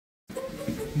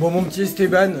Bon mon petit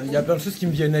Esteban, il y a plein de choses qui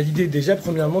me viennent à l'idée. Déjà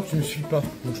premièrement tu me suis pas,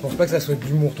 donc je pense pas que ça soit de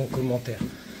l'humour ton commentaire.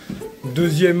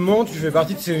 Deuxièmement tu fais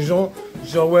partie de ces gens,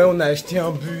 genre ouais on a acheté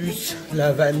un bus,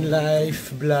 la van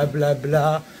life, bla bla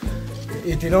bla.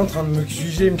 Et t'es là en train de me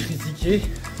juger, me critiquer.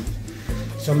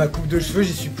 Sur ma coupe de cheveux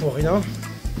j'y suis pour rien.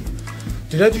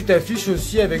 Déjà tu t'affiches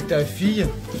aussi avec ta fille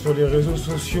sur les réseaux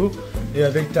sociaux et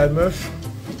avec ta meuf.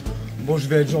 Bon, je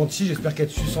vais être gentil, j'espère qu'elle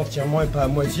te suce entièrement et pas à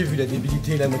moitié vu la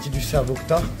débilité et la moitié du cerveau que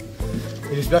t'as.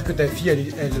 Et j'espère que ta fille,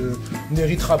 elle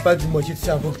n'héritera pas du moitié de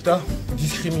cerveau que t'as,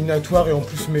 discriminatoire et en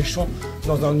plus méchant,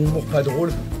 dans un humour pas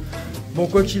drôle. Bon,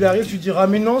 quoi qu'il arrive, tu diras,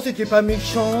 mais non, c'était pas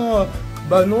méchant.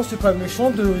 Bah non, c'est pas méchant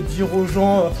de dire aux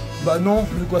gens, bah non,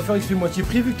 le coiffeur il fait moitié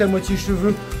prix vu que t'as moitié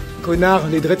cheveux. Connard,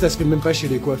 les dreads ça se fait même pas chez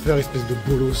les coiffeurs, espèce de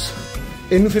bolos.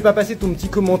 Et nous fais pas passer ton petit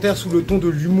commentaire sous le ton de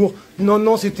l'humour. Non,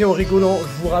 non, c'était en rigolant.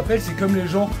 Je vous rappelle, c'est comme les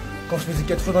gens, quand je faisais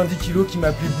 90 kilos, qui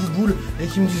m'appelaient Bouboule et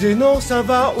qui me disaient non, ça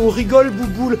va, on rigole,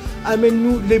 Bouboule,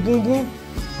 amène-nous les bonbons.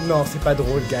 Non, c'est pas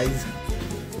drôle, guys.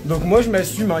 Donc moi, je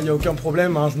m'assume, il n'y a aucun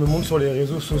problème, je me montre sur les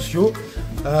réseaux sociaux.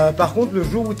 Par contre, le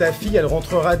jour où ta fille, elle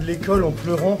rentrera de l'école en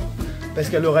pleurant parce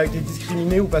qu'elle aura été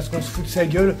discriminée ou parce qu'on se fout de sa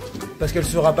gueule, parce qu'elle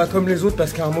sera pas comme les autres,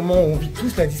 parce qu'à un moment, on vit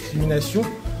tous la discrimination,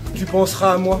 tu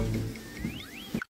penseras à moi.